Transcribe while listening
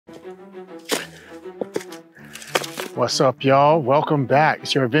What's up, y'all? Welcome back.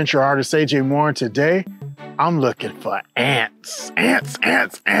 It's your adventure artist, AJ Moore, and today I'm looking for ants. Ants,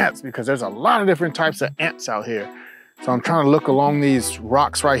 because there's a lot of different types of ants out here. So I'm trying to look along these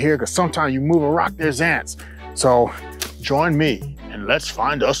rocks right here, because sometimes you move a rock, there's ants. So join me and let's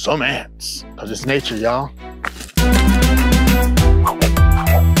find us some ants, because it's nature, y'all.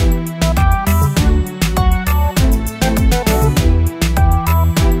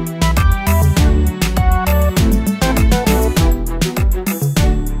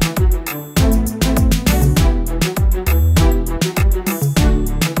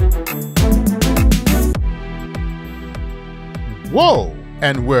 Whoa!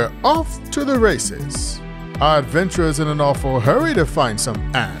 And we're off to the races. Our adventurer's in an awful hurry to find some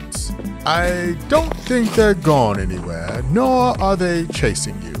ants. I don't think they're gone anywhere, nor are they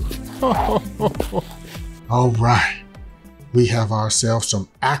chasing you. All right, we have ourselves some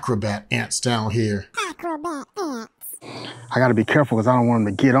Acrobat ants down here. Acrobat ants. I gotta be careful because I don't want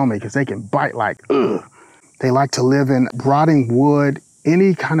them to get on me because they can bite like, ugh. They like to live in rotting wood,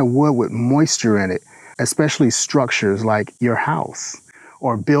 any kind of wood with moisture in it, especially structures like your house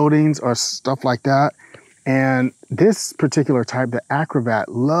or buildings or stuff like that. And this particular type, the Acrobat,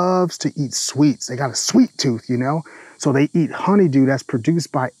 loves to eat sweets. They got a sweet tooth, you know? So they eat honeydew that's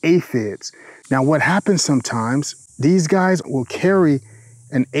produced by aphids. Now what happens sometimes, these guys will carry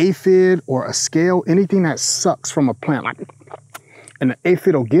an aphid or a scale, anything that sucks from a plant, and the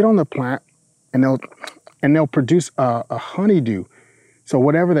aphid will get on the plant and they'll produce a honeydew. So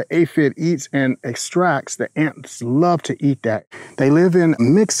whatever the aphid eats and extracts, the ants love to eat that. They live in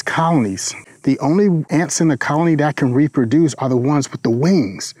mixed colonies. The only ants in the colony that can reproduce are the ones with the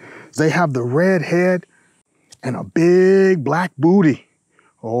wings. They have the red head and a big black booty.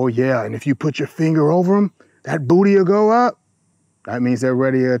 Oh yeah, and if you put your finger over them, that booty will go up. That means they're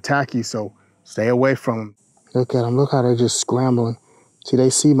ready to attack you, so stay away from them. Look at them, look how they're just scrambling. See, they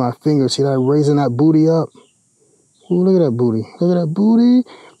see my finger, see that raising that booty up? Ooh, look at that booty. Look at that booty.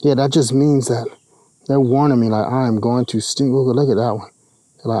 Yeah, that just means that they're warning me like I am going to sting. Look at that one.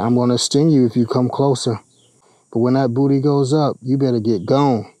 They're like, I'm going to sting you if you come closer. But when that booty goes up, you better get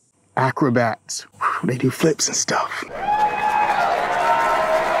gone. Acrobats. Whew, they do flips and stuff.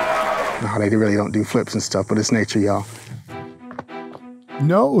 No, they really don't do flips and stuff, but it's nature, y'all.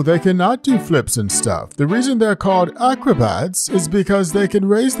 No, they cannot do flips and stuff. The reason they're called acrobats is because they can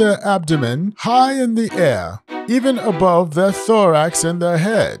raise their abdomen high in the air, even above their thorax and their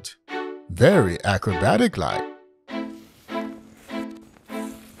head. Very acrobatic-like.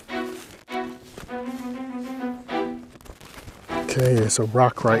 Okay, there's a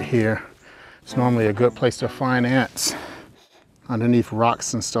rock right here. It's normally a good place to find ants, underneath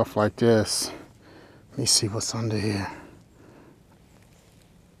rocks and stuff like this. Let me see what's under here.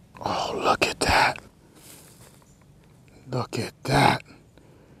 Oh, look at that. Look at that.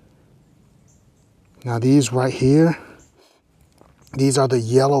 Now these right here, these are the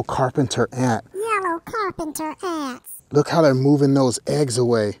yellow carpenter ant. Yellow carpenter ants. Look how they're moving those eggs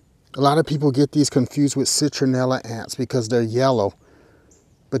away. A lot of people get these confused with citronella ants because they're yellow.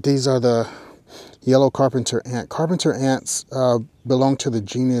 But these are the yellow carpenter ant. Carpenter ants belong to the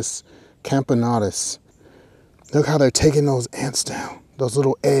genus Camponotus. Look how they're taking those ants down, those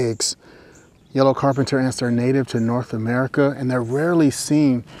little eggs. Yellow carpenter ants are native to North America, and they're rarely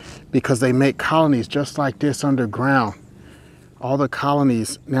seen because they make colonies just like this underground. All the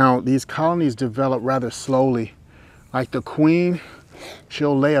colonies, now these colonies develop rather slowly. Like the queen,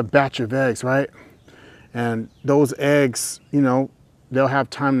 she'll lay a batch of eggs, right? And those eggs, you know, they'll have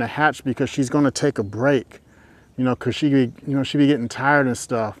time to hatch because she's gonna take a break, you know, cause she be getting tired and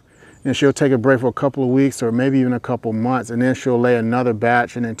stuff. And she'll take a break for a couple of weeks or maybe even a couple months, and then she'll lay another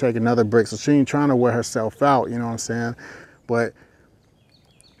batch and then take another break. So she ain't trying to wear herself out, you know what I'm saying? But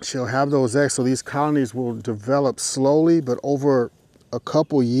she'll have those eggs, so these colonies will develop slowly, but over a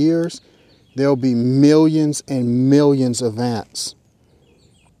couple years, there'll be millions and millions of ants.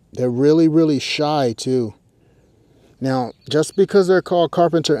 They're really, really shy too. Now, just because they're called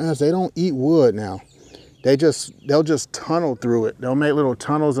carpenter ants, they don't eat wood now. They'll just tunnel through it. They'll make little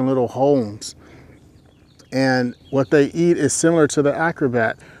tunnels and little homes. And what they eat is similar to the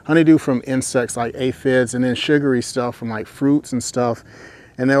acrobat. Honeydew from insects like aphids, and then sugary stuff from like fruits and stuff.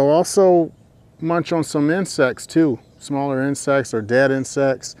 And they'll also munch on some insects too, smaller insects or dead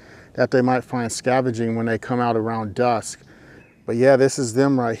insects that they might find scavenging when they come out around dusk. But yeah, this is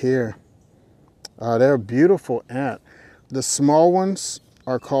them right here. They're a beautiful ant. The small ones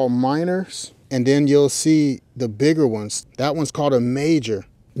are called minors. And then you'll see the bigger ones. That one's called a major.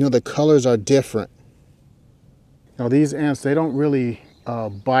 You know, the colors are different. Now these ants, they don't really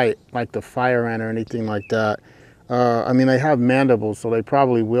bite like the fire ant or anything like that. I mean, they have mandibles, so they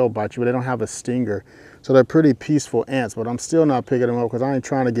probably will bite you, but they don't have a stinger. So they're pretty peaceful ants, but I'm still not picking them up because I ain't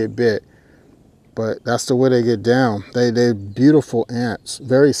trying to get bit. But that's the way they get down. They're beautiful ants,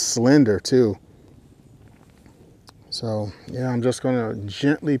 very slender too. So yeah, I'm just gonna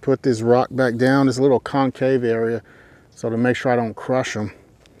gently put this rock back down, this little concave area, so to make sure I don't crush them.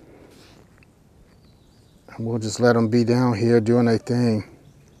 And we'll just let them be down here doing their thing.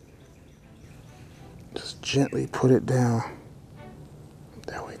 Just gently put it down.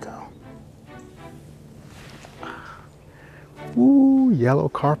 There we go. Ooh, yellow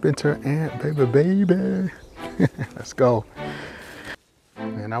carpenter ant, baby. Let's go.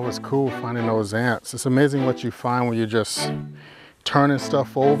 Man, that was cool finding those ants. It's amazing what you find when you're just turning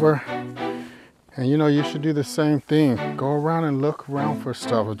stuff over. And you know, you should do the same thing. Go around and look around for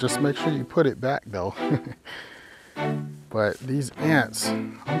stuff. Just make sure you put it back though. But these ants,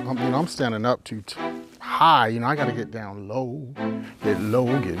 I'm standing up too high. You know, I gotta get down low. Get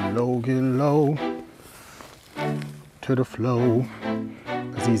low, get low, get low. To the flow.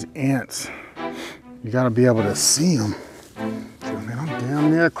 Because these ants, you gotta be able to see them. So, man, I'm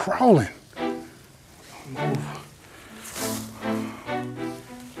down there crawling.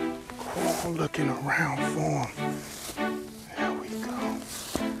 Crawl looking around for them. There we go.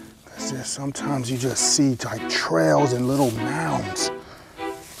 Because there's sometimes you just see like trails and little mounds.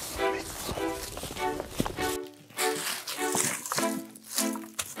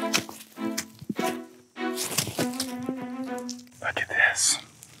 Look at this.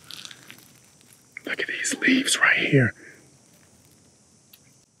 Look at these leaves right here.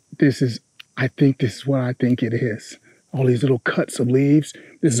 I think this is what I think it is. All these little cuts of leaves.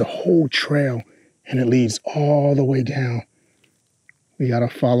 This is a whole trail and it leads all the way down. We gotta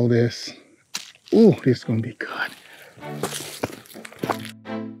follow this. Ooh, this is gonna be good.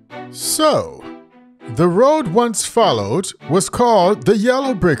 So, the road once followed was called the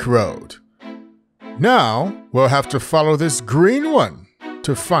Yellow Brick Road. Now, we'll have to follow this green one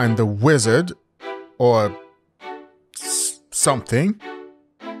to find the wizard or something.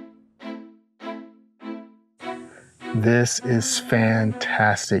 This is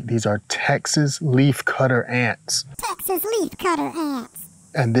fantastic. These are Texas leafcutter ants. Texas leafcutter ants.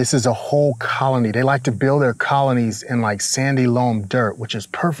 And this is a whole colony. They like to build their colonies in like sandy loam dirt, which is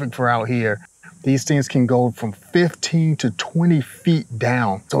perfect for out here. These things can go from 15 to 20 feet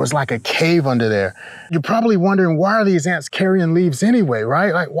down. So it's like a cave under there. You're probably wondering, why are these ants carrying leaves anyway,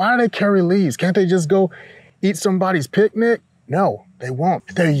 right? Like, why do they carry leaves? Can't they just go eat somebody's picnic? No, they won't.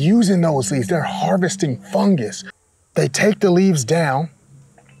 They're using those leaves. They're harvesting fungus. They take the leaves down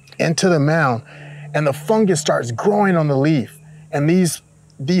into the mound and the fungus starts growing on the leaf. And these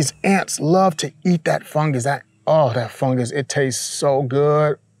ants love to eat that fungus. That fungus, it tastes so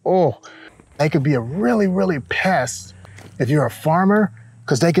good. Oh, they could be a really pest if you're a farmer,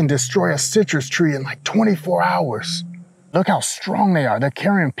 because they can destroy a citrus tree in like 24 hours. Look how strong they are. They're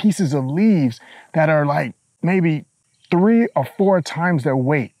carrying pieces of leaves that are like maybe 3 or 4 times their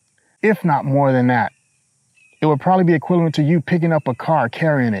weight, if not more than that. It would probably be equivalent to you picking up a car,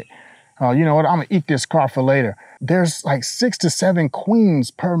 carrying it. You know what, I'm gonna eat this car for later. There's like 6 to 7 queens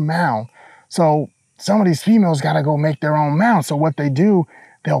per mound. So some of these females gotta go make their own mound. So what they do,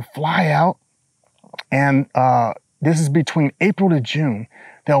 they'll fly out, and this is between April to June.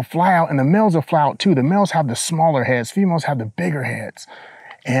 They'll fly out, and the males will fly out too. The males have the smaller heads, females have the bigger heads.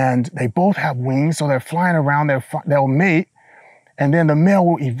 And they both have wings, so they're flying around, they'll mate, and then the male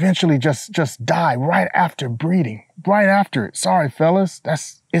will eventually just die right after breeding, right after it. Sorry, fellas,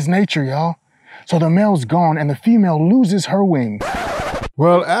 it's nature, y'all. So the male's gone and the female loses her wings.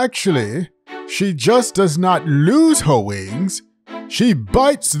 Well, actually, she just does not lose her wings. She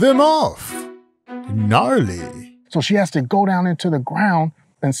bites them off. Gnarly. So she has to go down into the ground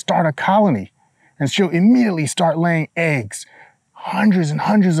and start a colony. And she'll immediately start laying eggs, hundreds and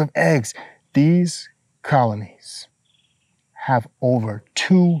hundreds of eggs. These colonies have over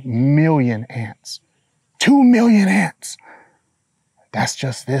 2 million ants. 2 million ants. That's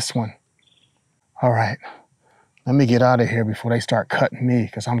just this one. All right, let me get out of here before they start cutting me,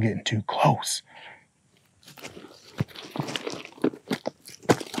 because I'm getting too close.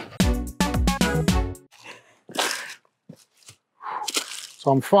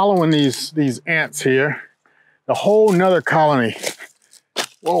 So I'm following these ants here, a whole nother colony.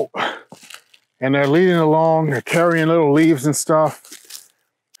 Whoa. And they're leading along, they're carrying little leaves and stuff.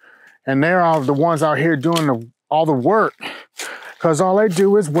 And they're all the ones out here doing all the work. Because all they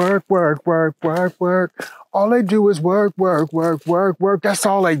do is work. All they do is work. That's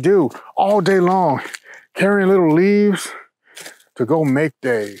all they do all day long. Carrying little leaves to go make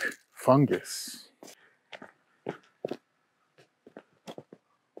their fungus.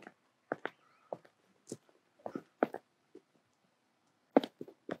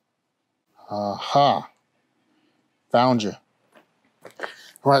 Aha. Found you.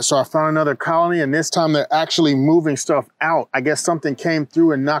 All right, so I found another colony, and this time they're actually moving stuff out. I guess something came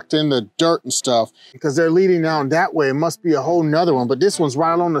through and knocked in the dirt and stuff because they're leading down that way. It must be a whole nother one, but this one's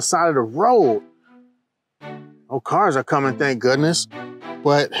right along the side of the road. Oh, cars are coming, thank goodness.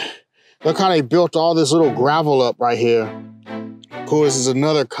 But look how they built all this little gravel up right here. Cool, this is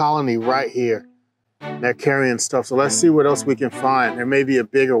another colony right here. They're carrying stuff, so let's see what else we can find. There may be a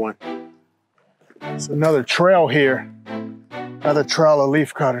bigger one. It's another trail here. Another trail of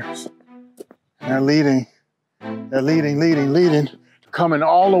leaf cutters. And they're leading, coming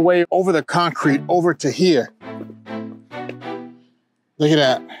all the way over the concrete, over to here. Look at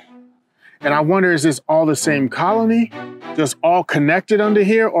that. And I wonder, is this all the same colony? Just all connected under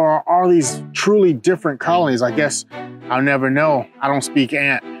here, or are all these truly different colonies? I guess I'll never know. I don't speak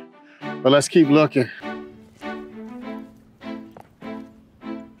ant, but let's keep looking.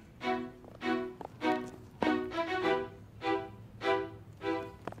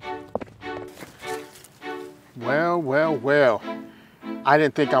 Well, I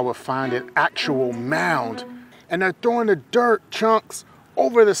didn't think I would find an actual mound. And they're throwing the dirt chunks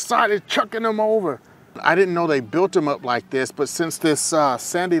over the side, they're chucking them over. I didn't know they built them up like this, but since this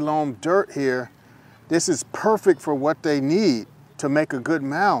sandy loam dirt here, this is perfect for what they need to make a good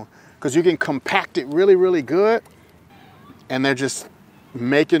mound, because you can compact it really, really good, and they're just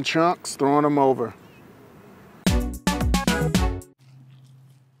making chunks, throwing them over.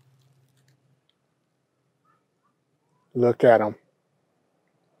 Look at them.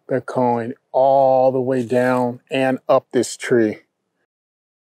 They're going all the way down and up this tree.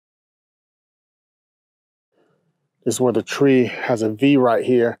 This is where the tree has a V right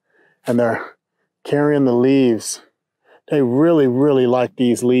here, and they're carrying the leaves. They really, really like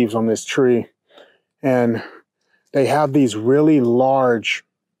these leaves on this tree. And they have these really large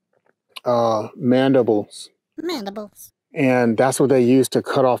mandibles. Mandibles. And that's what they use to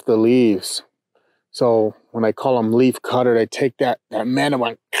cut off the leaves. So when they call them leaf cutter, they take that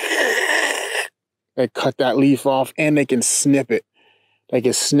mandible, they cut that leaf off, and they can snip it. They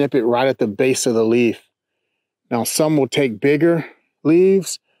can snip it right at the base of the leaf. Now, some will take bigger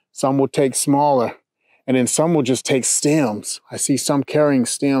leaves, some will take smaller, and then some will just take stems. I see some carrying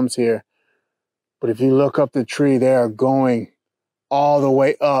stems here. But if you look up the tree, they are going all the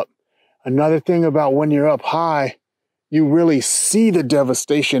way up. Another thing about when you're up high, you really see the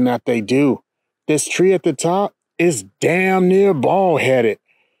devastation that they do. This tree at the top is damn near bald-headed.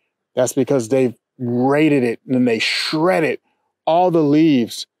 That's because they've raided it and then they shredded all the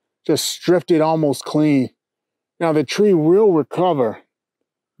leaves, just stripped it almost clean. Now the tree will recover,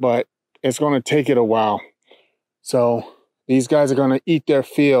 but it's going to take it a while. So these guys are going to eat their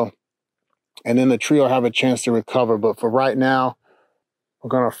fill, and then the tree will have a chance to recover. But for right now, we're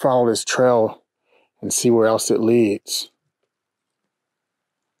going to follow this trail and see where else it leads.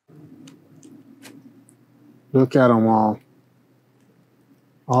 Look at them all.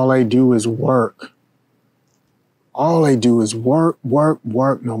 All they do is work. All they do is work,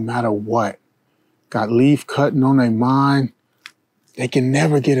 no matter what. Got leaf cutting on their mind. They can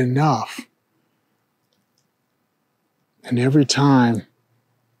never get enough. And every time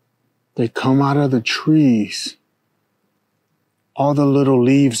they come out of the trees, all the little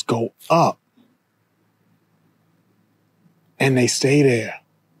leaves go up. And they stay there.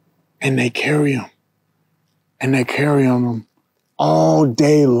 And they carry them. And they carry on them all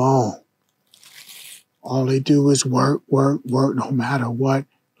day long. All they do is work, no matter what.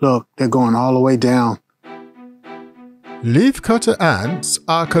 Look, they're going all the way down. Leafcutter ants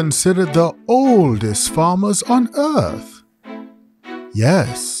are considered the oldest farmers on Earth.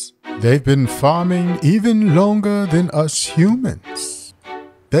 Yes, they've been farming even longer than us humans.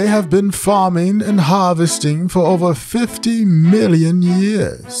 They have been farming and harvesting for over 50 million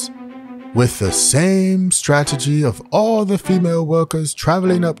years, with the same strategy of all the female workers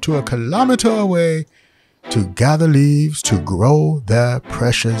traveling up to 1 kilometer away to gather leaves to grow their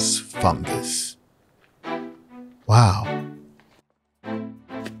precious fungus. Wow.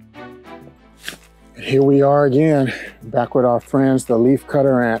 Here we are again, back with our friends, the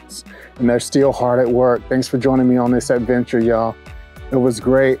leafcutter ants, and they're still hard at work. Thanks for joining me on this adventure, y'all. It was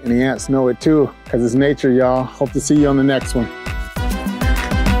great, and the ants know it too, because it's nature, y'all. Hope to see you on the next one.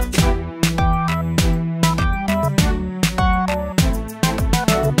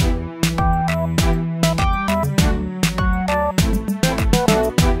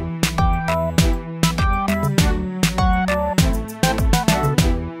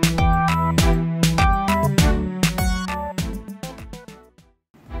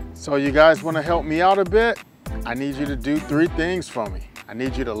 So you guys want to help me out a bit? I need you to do 3 things for me. I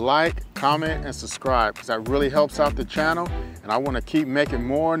need you to like, comment, and subscribe because that really helps out the channel, and I want to keep making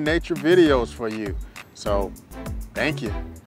more nature videos for you. So, thank you.